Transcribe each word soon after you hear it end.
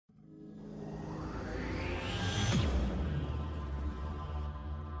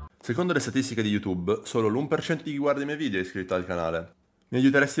Secondo le statistiche di YouTube, solo l'1% di chi guarda i miei video è iscritto al canale. Mi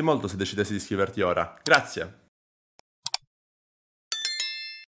aiuteresti molto se decidessi di iscriverti ora. Grazie!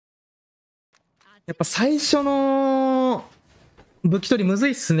 やっぱ最初の武器取りむず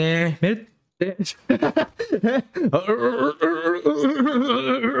いっすね。メルって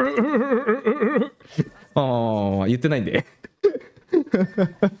ああ、言ってないんで。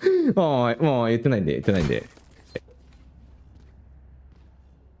もう言ってないんで、言ってないんで。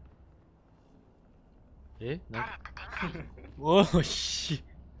え？なんかおー씨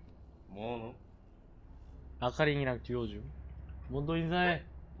뭐 아카린이랑 듀오 중. 몬도 인사해.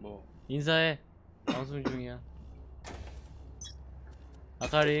 뭐? 인사해. 방송 중이야.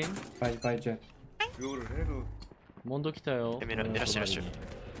 아카린. 바이 제. 듀오를 해도. 몬도 기타요. 이라시라시.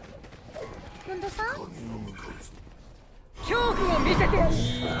 몬도さん? 恐怖を見せてやる.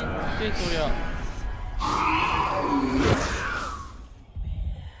 이 소리야.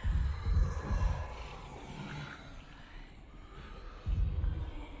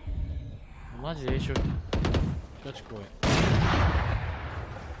 마지 에이쇼. 같이 거해.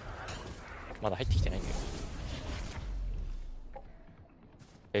 まだ入ってきてないんだよ。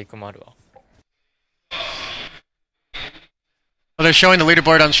フェイクもあるわ。Oh, they're showing the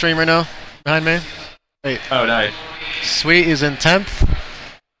leaderboard on stream right now. Behind me. Wait. Oh, nice. Sweet is in 10th.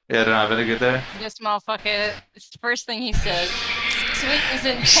 Yeah, they're not very good there. This motherfucker, it's the first thing he said. Sweet is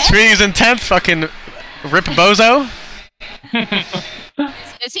in 10th? Sweet is in 10th. Fucking Rip Bozo.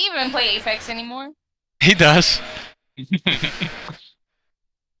 Does he even play Apex anymore? He does.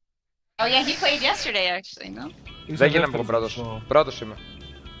 Oh yeah, he played yesterday actually, no? Δεν γίναμε από πρώτος. Πρώτος είμαι.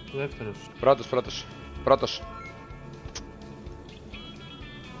 Πρώτος.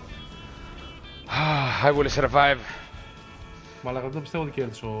 I will survive. Μαλάκα, δεν πιστεύω ότι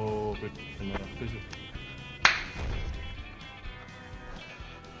κέρδισε ο Πίκ σήμερα.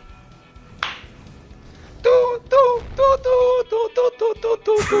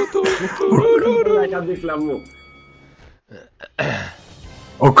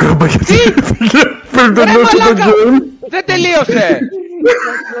 Ο Κράμπα γιατί περδονούσε τον γκολ. Δεν τελείωσε.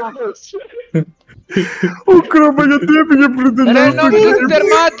 Ο Κράμπα γιατί έπηγε πριν τελειώσει. Ρε νόμιζα ότι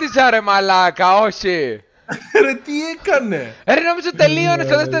τερμάτισα ρε μαλάκα, όχι. Ρε τι έκανε. Ρε νόμιζα τελείωνε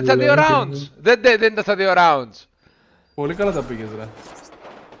στα 2 rounds. Δεν ήταν στα 2 rounds. Πολύ καλά τα πήγες ρε.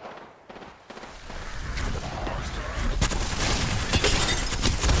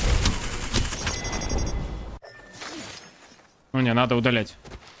 Ну не, надо удалять.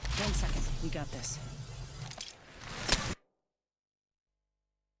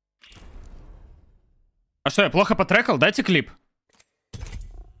 А что, я плохо потрекал? Дайте клип.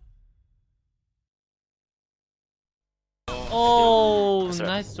 Oh,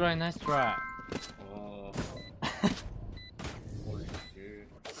 nice try, nice try.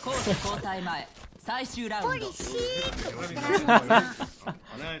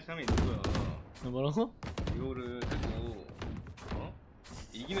 뭐라고?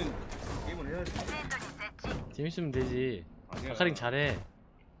 이기는 게임을 해야지. 재밌으면 되지. 아카린 잘해.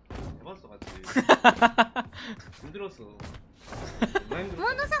 해봤어 같이. 힘들었어.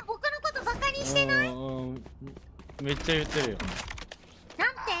 モンドさん、僕のことバカにしてない？めっちゃ言ってるよ。なん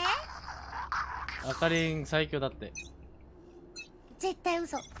て？アカリン最強だって。絶対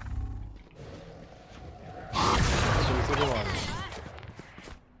嘘。嘘でもある。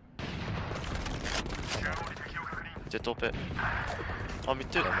ジェットオペ。あ、見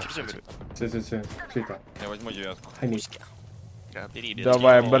てる。キルジェンブル。ついた。Я возьму девятку.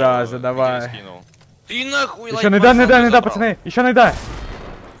 Давай, браза, давай. Ты нахуй, Еще не дай, пацаны, еще не дай.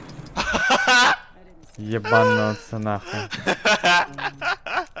 Ебануться нахуй.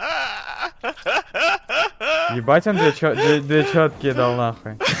 Ебать он две четкие дал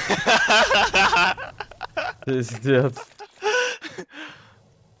нахуй. Пиздец.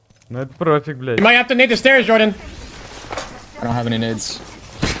 Ну это профиг, блядь. You might have to nade the stairs, Jordan. I don't have any nades.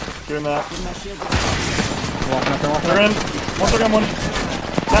 Doing that. They're in. One.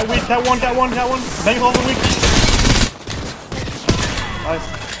 That weak, that one. Bang all the weak. Nice.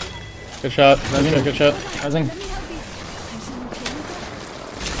 Good shot. Good shot. Rising.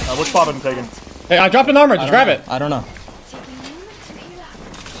 Which spot have I taken? Hey, I dropped an armor. Just grab it. I don't know.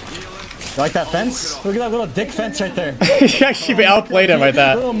 You like that fence? Look at that little dick fence right there. You actually outplayed him like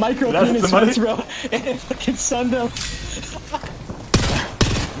that. Little micro penis fence, bro. And it fucking sunned him.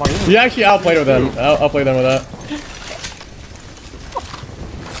 You actually outplayed with them. Outplayed them with that.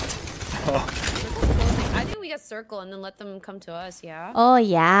 I think we got circle and then let them come to us, yeah? Oh,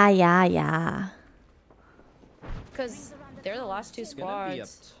 yeah. Because they're the last two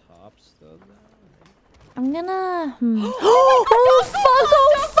squads. I'm gonna... Oh, fuck!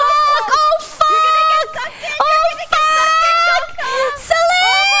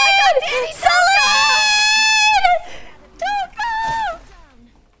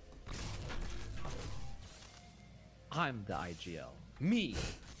 I'm the IGL. Me.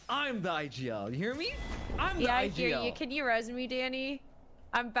 I'm the IGL. You hear me? I'm the IGL. Yeah, I hear you. Can you res me, Danny?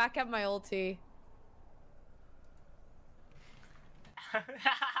 I'm back at my ulti.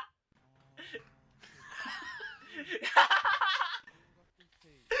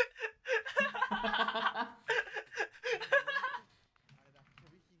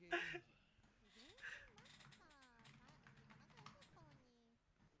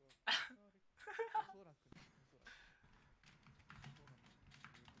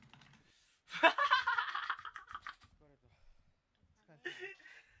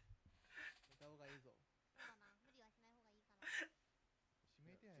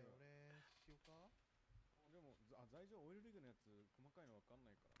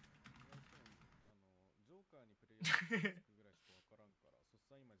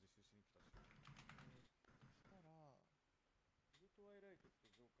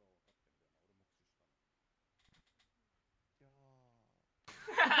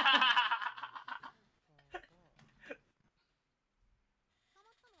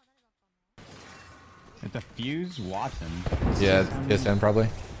 It's a fuse Watson. Yeah, PSN probably.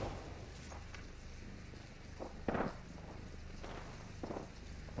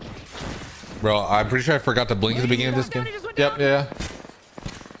 Bro, I'm pretty sure I forgot to blink at the beginning of this game. Yep, yeah.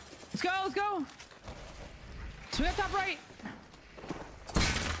 Let's go, let's go. Swing up top right.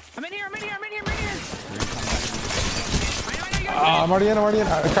 I'm in here, I'm in here, I'm in here, I'm in here. I'm already in, I'm already in.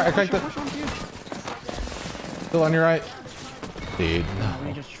 I cracked it. Still on your right. Dude.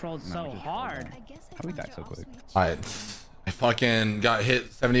 We just trolled so hard. How we died so quick? I fucking got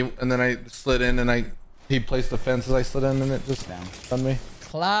hit 70 and then I slid in and he placed the fence as I slid in and it just stunned me.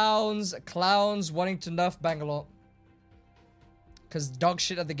 Clowns wanting to nerf Bangalore. Cause dog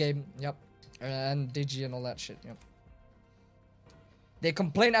shit at the game, yep. And DG and all that shit, yep. They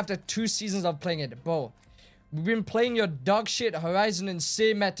complain after 2 seasons of playing it. Bro, we've been playing your dog shit Horizon and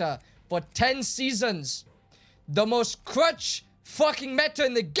C meta for 10 seasons. The most crutch fucking meta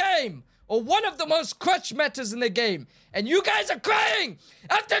in the game. Or one of the most crutch metas in the game. And you guys are crying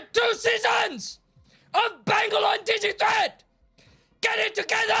after 2 seasons of Bangalore and DigiThreat. Get it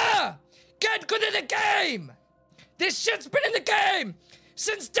together! Get good at the game! This shit's been in the game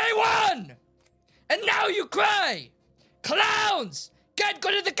since day 1! And now you cry! Clowns! Get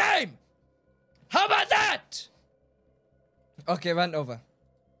good at the game! How about that? Okay, rant over.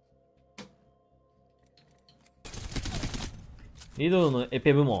 リドルのエ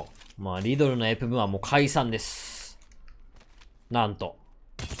ペ部門。まあ、リドルのエペ部はもう解散です。なんと。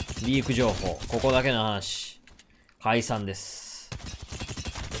リーク情報。ここだけの話。解散です。す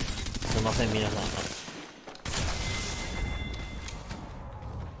いません、皆さん。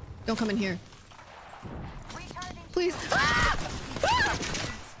Don't come in here. Please.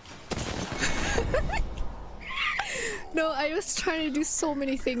 No, I was trying to do so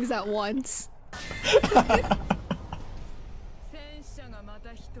many things at once.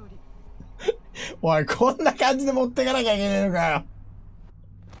 おい、こんな感じで持ってかなきゃいけないのかよ。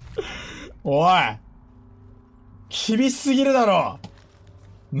おい。厳しすぎるだろ。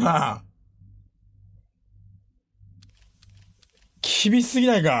なあ。厳しすぎ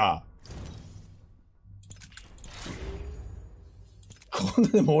ないか。こんな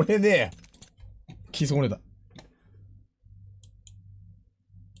でも俺で、気損ねた。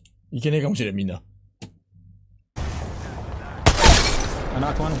いけねえかもしれん、みんな。I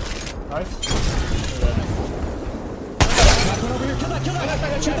knocked one. Nice. Knocked one over here. Kill that, kill that.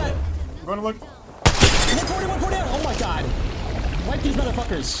 Shoot that. I'm going to look. 140, 140. Oh my god. Wipe these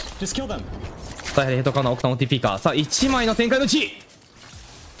motherfuckers. Just kill them. さあ、ヘッドかな、奥の OTP か。さあ、1枚の展開のうち。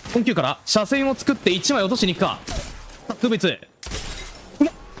本球から車線を作って1枚落としに行くか。さあ、2v2。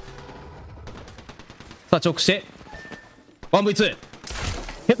さあ、直して。1v2。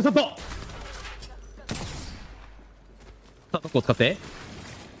ヘッドショット。さあ、どこを使って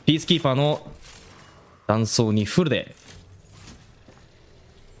ピースキーパーの弾倉にフルで。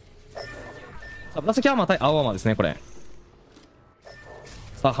さあ、紫アーマー対青アーマーですね、これ。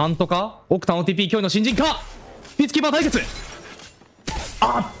さあ、ハントかオクタン OTP 脅威の新人かピースキーパー対決圧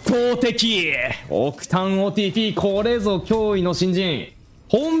倒的オクタン OTP これぞ脅威の新人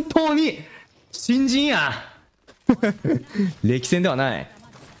本当に新人や歴戦ではない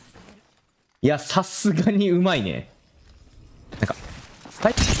いや、さすがにうまいねなんか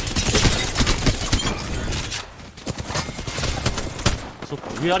そっ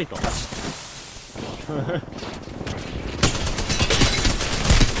か、上ありか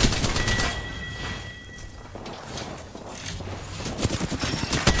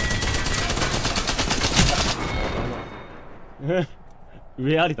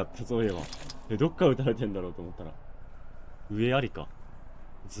上ありだったそういえば。どっから撃たれてんだろうと思ったら上ありか。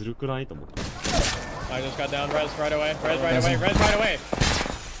ずるくないと思った。I just got down. Res right away. Res right away. Res right away.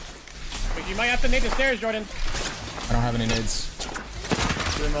 You might have to nade the stairs, Jordan. I don't have any nades.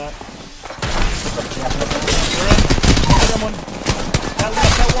 Doing that. Someone. That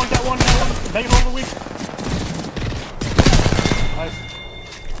one. Take it over the weak. Nice.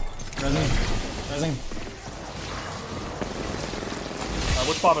 Resing.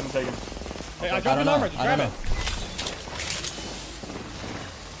 Which spot am I taking? Hey, I dropped an armor. Just grab it.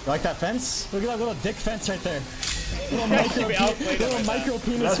 You like that fence? Look at that little dick fence right there. Little micro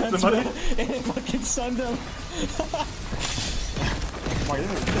penis fence and it fucking sunned him.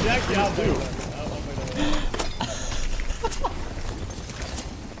 It's actually outdo.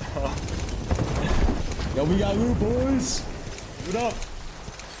 Yo, we got loot, boys. Loot up.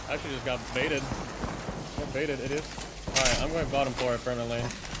 Actually just got baited. Got baited, idiot. Alright, I'm going bottom floor permanently.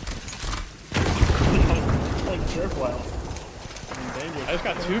 Like jerkwile. I just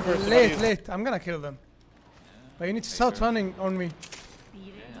got 2 personalities. Late. I'm gonna kill them. But you need to start running on me.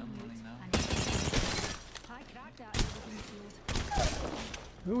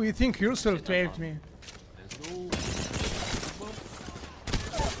 Who you think yourself to help me?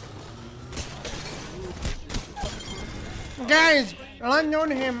 Guys, land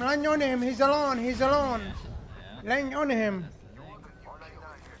on him, he's alone. Land on him.